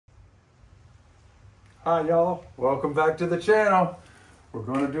Hi y'all, welcome back to the channel. We're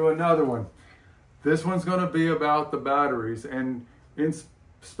going to do another one. This one's going to be about the batteries, and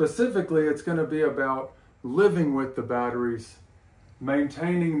specifically it's going to be about living with the batteries,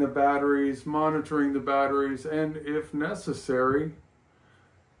 maintaining the batteries, monitoring the batteries, and if necessary,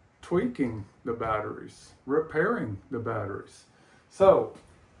 tweaking the batteries, repairing the batteries. So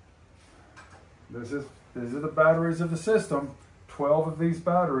these are the batteries of the system. 12 of these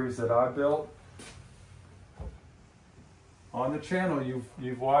batteries that I built. On the channel,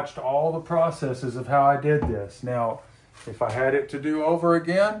 you've watched all the processes of how I did this. Now, if I had it to do over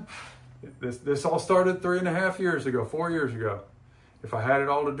again, this all started 3.5 years ago, 4 years ago. If I had it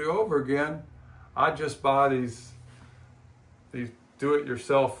all to do over again, I'd just buy these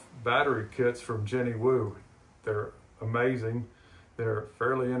do-it-yourself battery kits from Jenny Woo. They're amazing. They're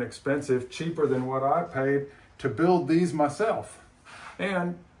fairly inexpensive, cheaper than what I paid to build these myself.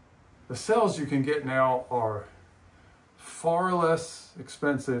 And the cells you can get now are far less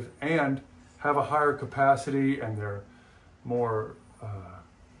expensive and have a higher capacity, and they're more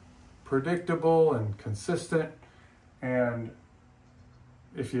predictable and consistent. And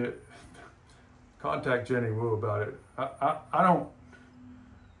if you contact Jenny Woo about it, I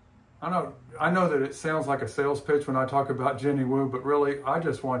know that it sounds like a sales pitch when I talk about Jenny Woo, but really I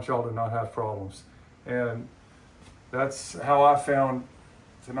just want y'all to not have problems. And that's how I found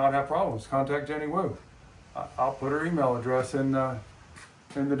to not have problems. Contact Jenny Woo. I'll put her email address in the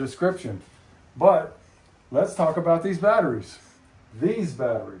description. But let's talk about these batteries. These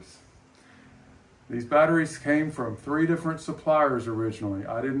batteries came from 3 different suppliers originally.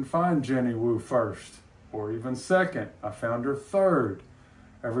 I didn't find Jenny Woo first or even second. I found her third.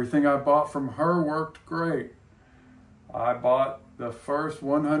 Everything I bought from her worked great. I bought the first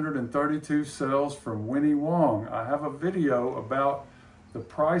 132 cells from Winnie Wong. I have a video about the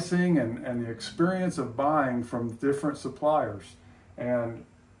pricing and the experience of buying from different suppliers. And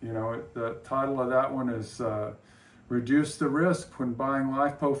you know, the title of that one is Reduce the Risk When Buying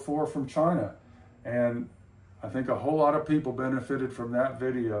Lifepo4 from China. And I think a whole lot of people benefited from that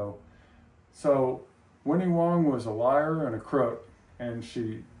video. So Winnie Wong was a liar and a crook. And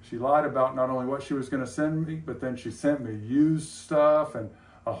she lied about not only what she was going to send me, but then she sent me used stuff and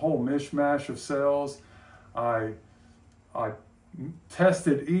a whole mishmash of cells. I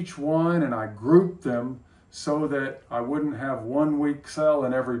tested each one and I grouped them so that I wouldn't have one weak cell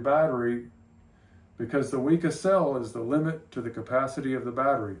in every battery, because the weakest cell is the limit to the capacity of the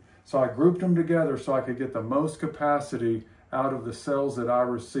battery. So I grouped them together so I could get the most capacity out of the cells that I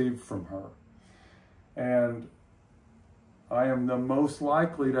received from her. And I am the most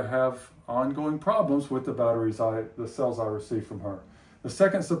likely to have ongoing problems with the the cells I received from her. The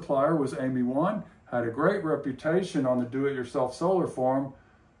second supplier was Amy Wan, had a great reputation on the do-it-yourself solar forum.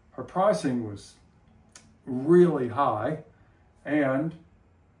 Her pricing was really high, and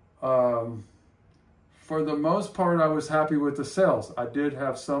for the most part, I was happy with the cells. I did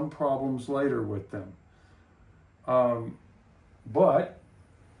have some problems later with them, but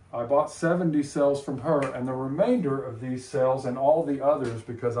I bought 70 cells from her, and the remainder of these cells and all the others,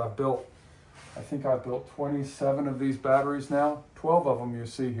 because I think I built 27 of these batteries now, 12 of them you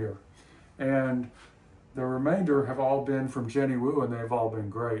see here. And the remainder have all been from Jenny Woo, and they've all been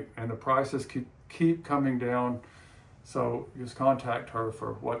great. And the prices keep coming down, so just contact her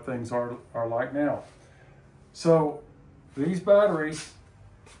for what things are like now. So these batteries,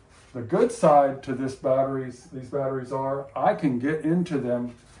 the good side to these batteries are I can get into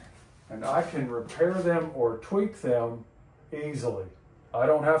them and I can repair them or tweak them easily. I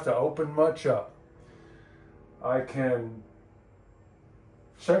don't have to open much up. I can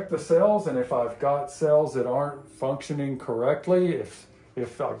check the cells, and if I've got cells that aren't functioning correctly, if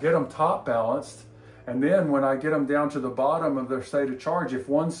I get them top balanced, and then when I get them down to the bottom of their state of charge, if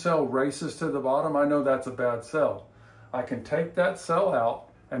one cell races to the bottom, I know that's a bad cell. I can take that cell out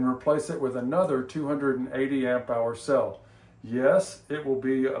and replace it with another 280 amp hour cell. Yes, it will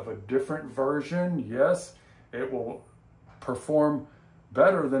be of a different version. Yes, it will perform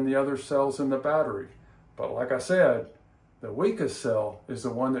better than the other cells in the battery. But like I said, the weakest cell is the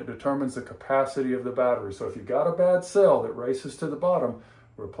one that determines the capacity of the battery. So if you've got a bad cell that races to the bottom,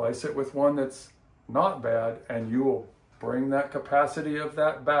 replace it with one that's not bad, and you will bring that capacity of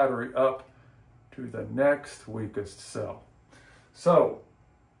that battery up to the next weakest cell. So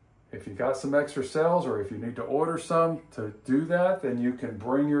if you got some extra cells, or if you need to order some to do that, then you can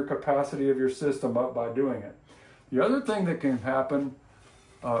bring your capacity of your system up by doing it. The other thing that can happen,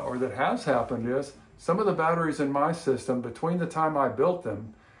 or that has happened, is some of the batteries in my system, between the time I built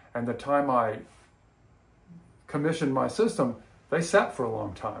them and the time I commissioned my system, they sat for a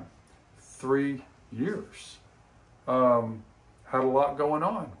long time. 3, years. Had a lot going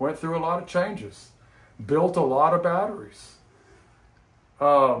on, went through a lot of changes, built a lot of batteries,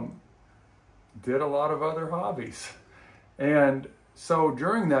 did a lot of other hobbies. And so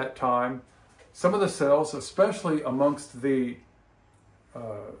during that time, some of the cells, especially amongst the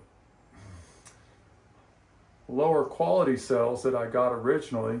lower quality cells that I got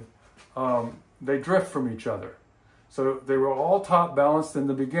originally, they drift from each other. So they were all top balanced in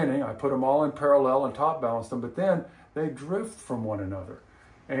the beginning. I put them all in parallel and top balanced them, but then they drift from one another.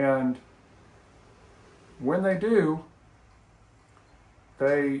 And when they do,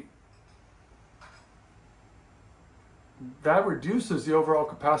 that reduces the overall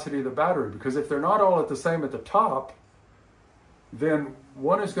capacity of the battery, because if they're not all at the same at the top, then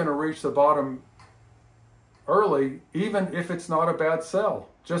one is going to reach the bottom early, even if it's not a bad cell,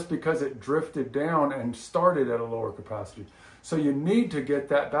 just because it drifted down and started at a lower capacity. So you need to get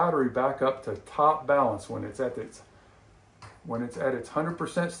that battery back up to top balance when it's at its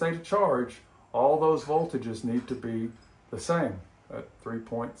 100% state of charge. All those voltages need to be the same at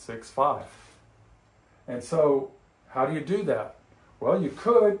 3.65. And so how do you do that? Well, you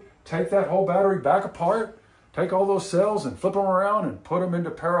could take that whole battery back apart, take all those cells and flip them around and put them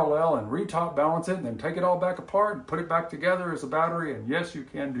into parallel and re-top balance it, and then take it all back apart and put it back together as a battery. And yes, you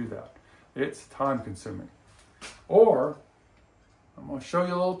can do that. It's time consuming. Or I'm going to show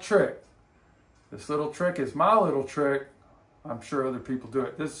you a little trick. This little trick is my little trick. I'm sure other people do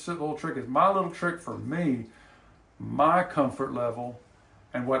it. This little trick is my little trick for me, my comfort level,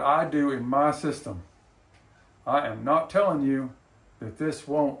 and what I do in my system. I am not telling you that this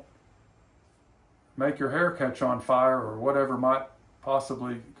won't make your hair catch on fire or whatever might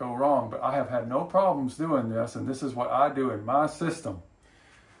possibly go wrong, but I have had no problems doing this, and this is what I do in my system.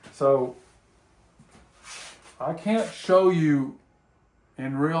 So I can't show you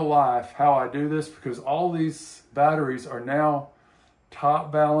in real life how I do this, because all these batteries are now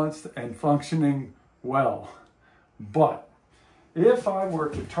top balanced and functioning well. But if I were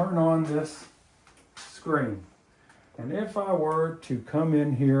to turn on this screen, and if I were to come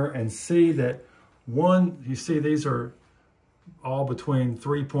in here and see that you see these are all between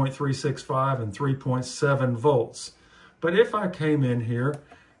 3.365 and 3.7 volts. But if I came in here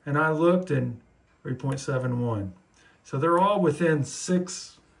and I looked in 3.71, so they're all within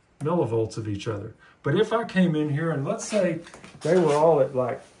 6 millivolts of each other. But if I came in here and let's say they were all at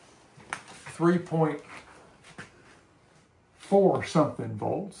like 3.4 something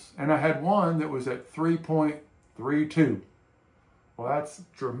volts, and I had one that was at 3.32. Well, that's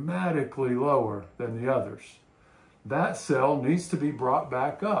dramatically lower than the others. That cell needs to be brought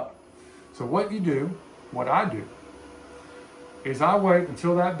back up. So what I do, is I wait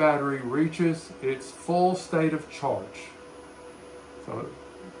until that battery reaches its full state of charge. So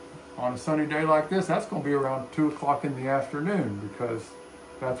on a sunny day like this, that's going to be around 2 o'clock in the afternoon, because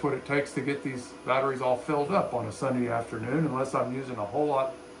that's what it takes to get these batteries all filled up on a sunny afternoon, unless I'm using a whole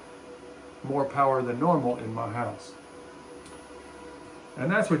lot more power than normal in my house. And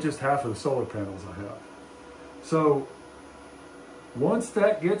that's with just half of the solar panels I have. So once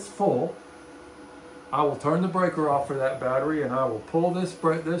that gets full, I will turn the breaker off for that battery, and I will pull this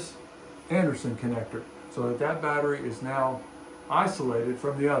Anderson connector so that that battery is now isolated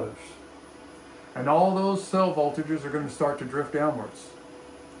from the others. And all those cell voltages are going to start to drift downwards.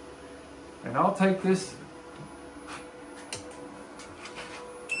 And I'll take this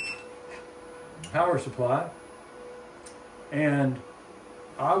power supply and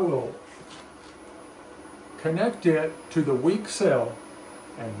I will connect it to the weak cell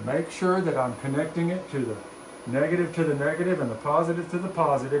and make sure that I'm connecting it to the negative and the positive to the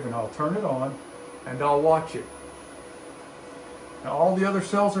positive, and I'll turn it on and I'll watch it. Now all the other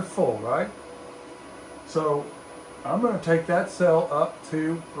cells are full, right? So I'm going to take that cell up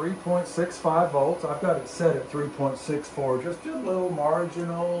to 3.65 volts. I've got it set at 3.64, just a little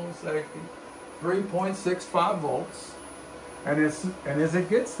marginal safety. 3.65 volts. And as it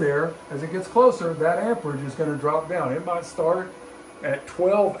gets there, as it gets closer, that amperage is going to drop down. It might start at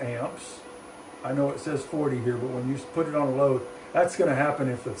 12 amps. I know it says 40 here, but when you put it on a load, that's going to happen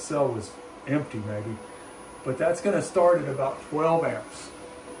if the cell was empty maybe. But that's going to start at about 12 amps.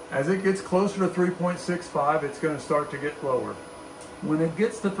 As it gets closer to 3.65, it's going to start to get lower. When it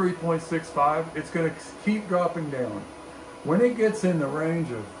gets to 3.65, it's going to keep dropping down. When it gets in the range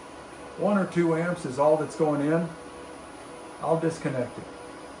of 1 or 2 amps is all that's going in, I'll disconnect it.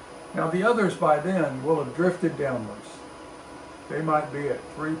 Now the others by then will have drifted downwards. They might be at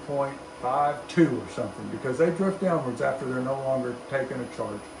 3.52 or something, because they drift downwards after they're no longer taking a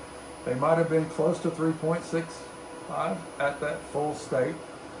charge. They might have been close to 3.65 at that full state,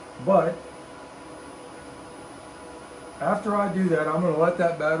 but After I do that, I'm going to let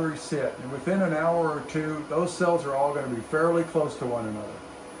that battery sit. And within an hour or two, those cells are all going to be fairly close to one another.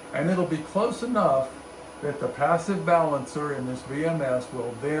 And it'll be close enough that the passive balancer in this BMS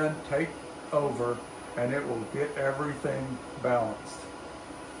will then take over and it will get everything balanced.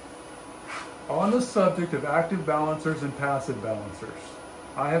 On the subject of active balancers and passive balancers,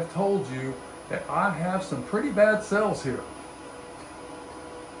 I have told you that I have some pretty bad cells here.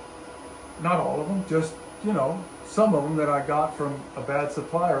 Not all of them, just, you know, some of them that I got from a bad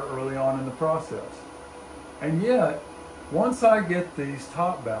supplier early on in the process. And yet, once I get these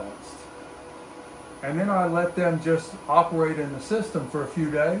top balanced, and then I let them just operate in the system for a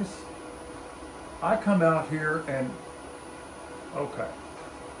few days, I come out here and, okay.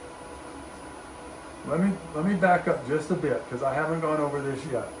 Let me back up just a bit because I haven't gone over this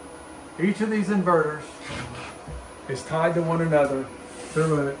yet. Each of these inverters is tied to one another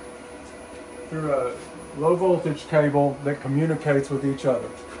through a low voltage cable that communicates with each other.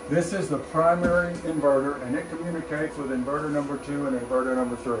 This is the primary inverter and it communicates with inverter number 2 and inverter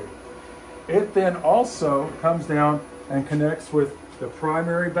number 3. It then also comes down and connects with the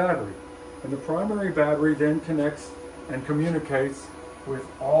primary battery. And the primary battery then connects and communicates with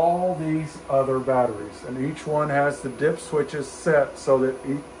all these other batteries. And each one has the dip switches set so that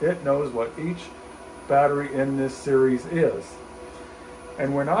it knows what each battery in this series is.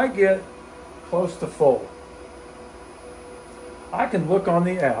 And when I get close to full, I can look on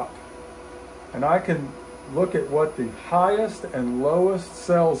the app and I can look at what the highest and lowest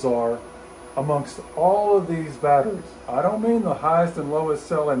cells are amongst all of these batteries. I don't mean the highest and lowest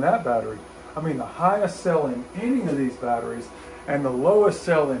cell in that battery. I mean the highest cell in any of these batteries and the lowest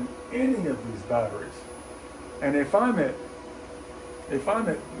cell in any of these batteries. And if I'm at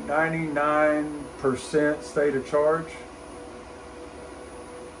 99% state of charge,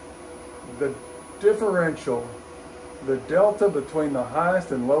 the differential, the delta between the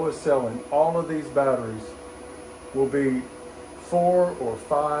highest and lowest cell in all of these batteries will be 4 or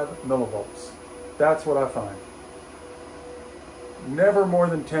 5 millivolts. That's what I find. Never more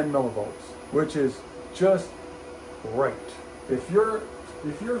than 10 millivolts, which is just great. If you're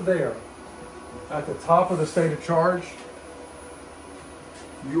there at the top of the state of charge,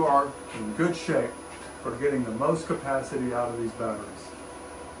 you are in good shape for getting the most capacity out of these batteries.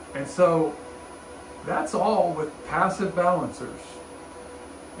 And so that's all with passive balancers.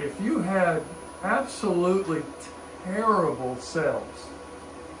 If you had absolutely terrible cells,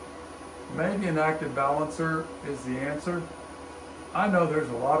 maybe an active balancer is the answer. I know there's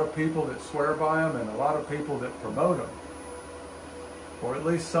a lot of people that swear by them and a lot of people that promote them. Or at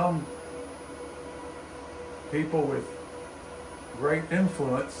least some people with great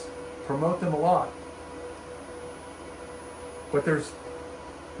influence promote them a lot. But there's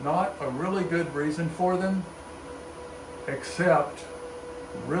not a really good reason for them except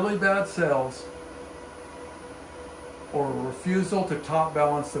really bad cells or a refusal to top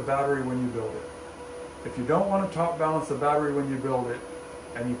balance the battery when you build it. If you don't want to top balance the battery when you build it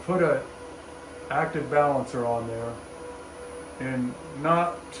and you put an active balancer on there, and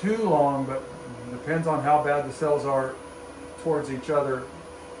not too long, but depends on how bad the cells are towards each other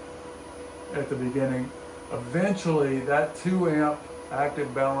at the beginning, eventually that 2 amp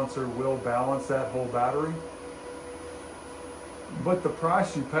active balancer will balance that whole battery. But the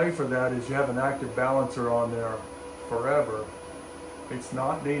price you pay for that is you have an active balancer on there forever. It's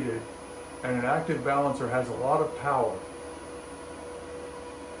not needed, and an active balancer has a lot of power.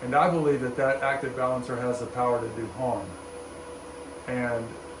 And I believe that that active balancer has the power to do harm. And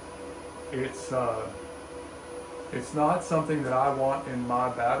it's not something that I want in my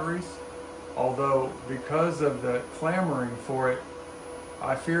batteries, although because of the clamoring for it,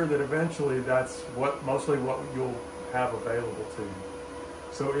 I fear that eventually that's mostly what you'll have available to you.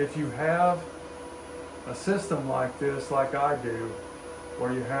 So if you have a system like this, like I do,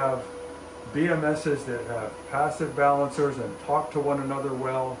 where you have BMSs that have passive balancers and talk to one another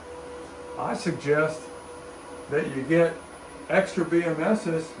well, I suggest that you get extra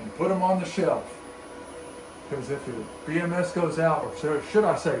BMSs and put them on the shelf. Because if your BMS goes out, or should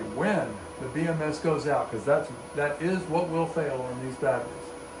I say when the BMS goes out, because that is what will fail on these batteries.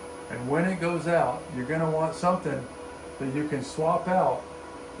 And when it goes out, you're going to want something that you can swap out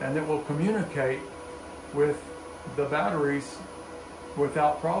and that will communicate with the batteries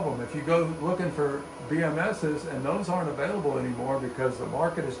without problem. If you go looking for BMSs and those aren't available anymore because the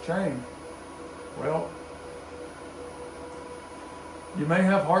market has changed, well, you may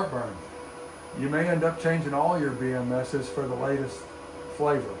have heartburn. You may end up changing all your BMSs for the latest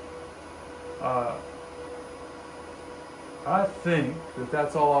flavor. I think that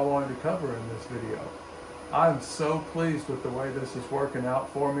that's all I wanted to cover in this video. I'm so pleased with the way this is working out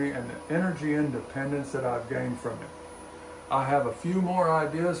for me and the energy independence that I've gained from it. I have a few more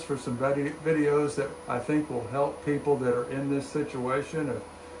ideas for some videos that I think will help people that are in this situation of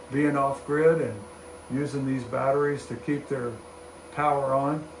being off grid and using these batteries to keep their power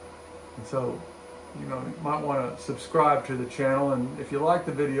on. And so, you might want to subscribe to the channel, and if you like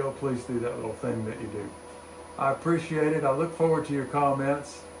the video, please do that little thing that you do. I appreciate it. I look forward to your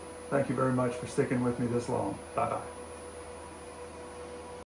comments. Thank you very much for sticking with me this long. Bye-bye.